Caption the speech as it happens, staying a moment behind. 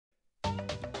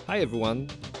Hi everyone!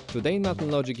 Today in Math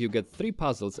and Logic you get 3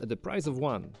 puzzles at the price of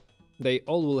 1. They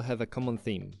all will have a common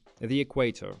theme, the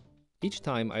equator. Each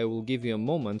time I will give you a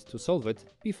moment to solve it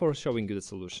before showing you the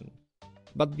solution.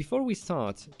 But before we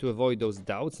start, to avoid those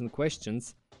doubts and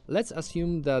questions, let's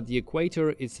assume that the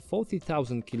equator is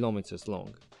 40,000 kilometers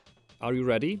long. Are you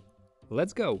ready?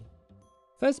 Let's go!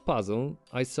 First puzzle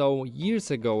I saw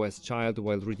years ago as a child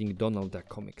while reading Donald Duck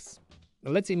comics.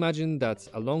 Let's imagine that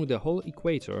along the whole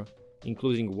equator,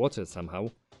 including water somehow,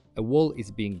 a wall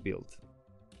is being built.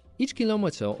 Each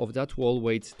kilometer of that wall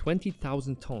weighs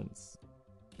 20,000 tons.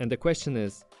 And the question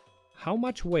is, how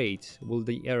much weight will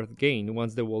the Earth gain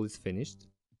once the wall is finished?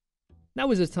 Now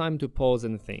is the time to pause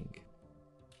and think.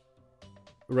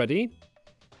 Ready?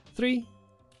 3,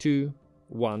 2,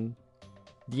 1.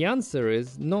 The answer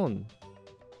is none.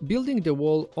 Building the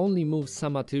wall only moves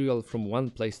some material from one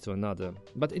place to another,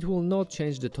 but it will not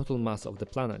change the total mass of the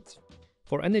planet.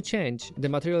 For any change, the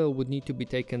material would need to be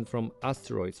taken from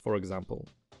asteroids, for example.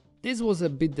 This was a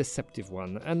bit deceptive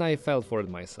one, and I fell for it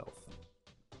myself.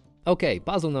 Okay,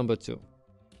 puzzle number 2.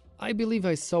 I believe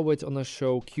I saw it on a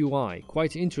show QI,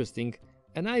 quite interesting,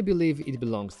 and I believe it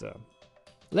belongs there.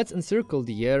 Let's encircle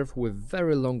the Earth with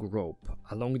very long rope,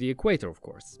 along the equator of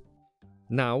course.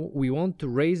 Now we want to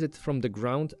raise it from the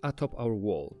ground atop our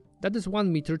wall. That is 1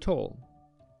 meter tall.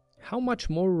 How much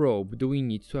more rope do we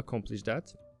need to accomplish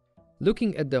that?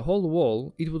 Looking at the whole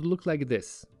wall, it would look like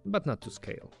this, but not to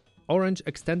scale. Orange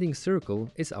extending circle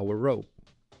is our rope.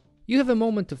 You have a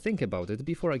moment to think about it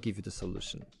before I give you the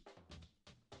solution.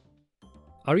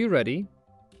 Are you ready?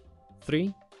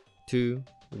 3, 2,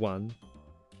 1.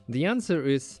 The answer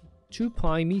is 2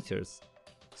 pi meters,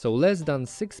 so less than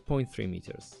 6.3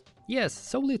 meters. Yes,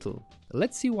 so little.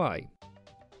 Let's see why.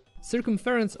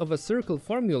 Circumference of a circle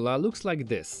formula looks like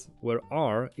this, where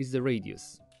r is the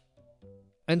radius.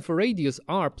 And for radius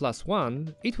r plus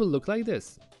 1, it will look like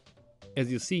this. As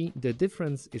you see, the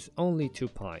difference is only 2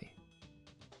 pi.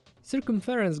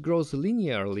 Circumference grows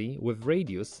linearly with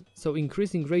radius, so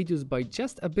increasing radius by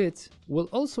just a bit will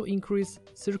also increase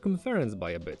circumference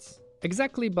by a bit,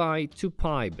 exactly by 2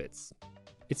 pi bits.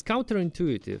 It's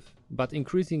counterintuitive, but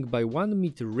increasing by 1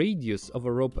 meter radius of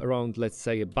a rope around, let's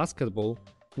say, a basketball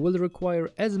will require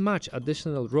as much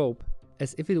additional rope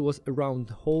as if it was around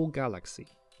the whole galaxy,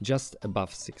 just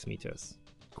above 6 meters.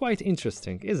 Quite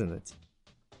interesting, isn't it?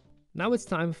 Now it's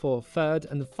time for third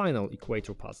and final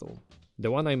equator puzzle, the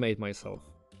one I made myself.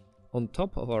 On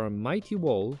top of our mighty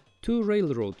wall, 2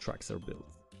 railroad tracks are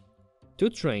built. 2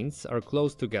 trains are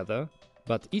close together,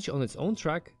 but each on its own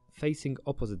track, facing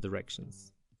opposite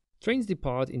directions. Trains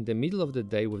depart in the middle of the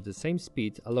day with the same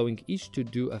speed, allowing each to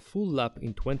do a full lap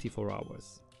in 24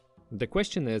 hours. The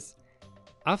question is,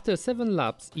 after 7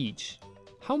 laps each,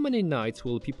 how many nights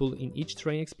will people in each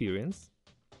train experience?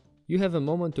 You have a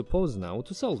moment to pause now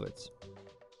to solve it.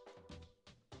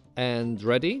 And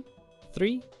ready?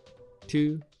 3,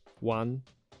 2, 1.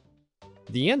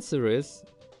 The answer is,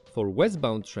 for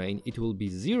westbound train it will be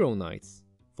 0 nights,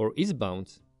 for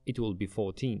eastbound it will be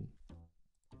 14.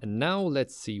 And now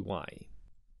let's see why.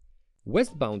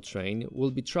 Westbound train will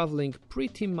be traveling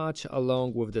pretty much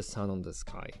along with the sun on the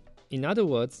sky. In other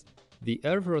words, the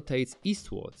Earth rotates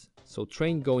eastwards, so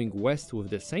train going west with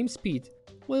the same speed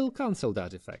will cancel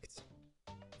that effect.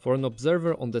 For an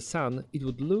observer on the sun, it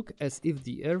would look as if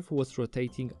the Earth was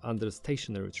rotating under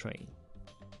stationary train.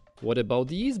 What about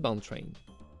the eastbound train?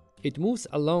 It moves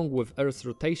along with Earth's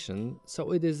rotation,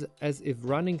 so it is as if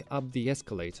running up the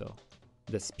escalator.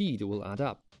 The speed will add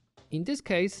up. In this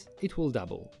case, it will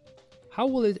double. How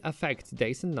will it affect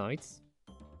days and nights?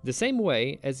 The same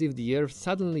way as if the Earth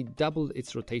suddenly doubled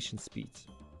its rotation speed.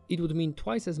 It would mean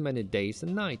twice as many days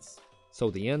and nights,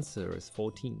 so the answer is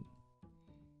 14.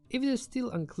 If it is still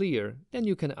unclear, then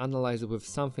you can analyze it with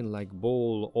something like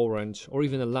ball, orange, or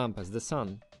even a lamp as the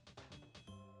sun.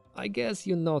 I guess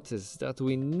you noticed that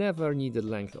we never need the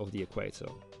length of the equator.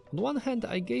 On one hand,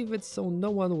 I gave it so no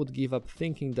one would give up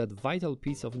thinking that vital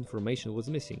piece of information was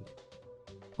missing.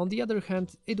 On the other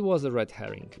hand, it was a red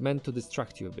herring, meant to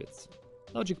distract you a bit.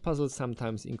 Logic puzzles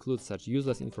sometimes include such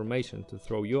useless information to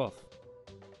throw you off.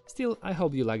 Still, I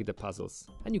hope you like the puzzles,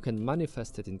 and you can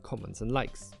manifest it in comments and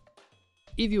likes.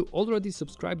 If you already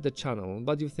subscribed the channel,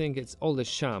 but you think it's all a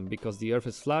sham because the Earth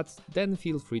is flat, then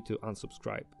feel free to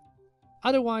unsubscribe.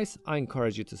 Otherwise, I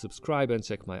encourage you to subscribe and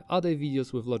check my other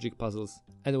videos with logic puzzles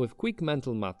and with quick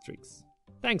mental math tricks.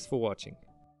 Thanks for watching.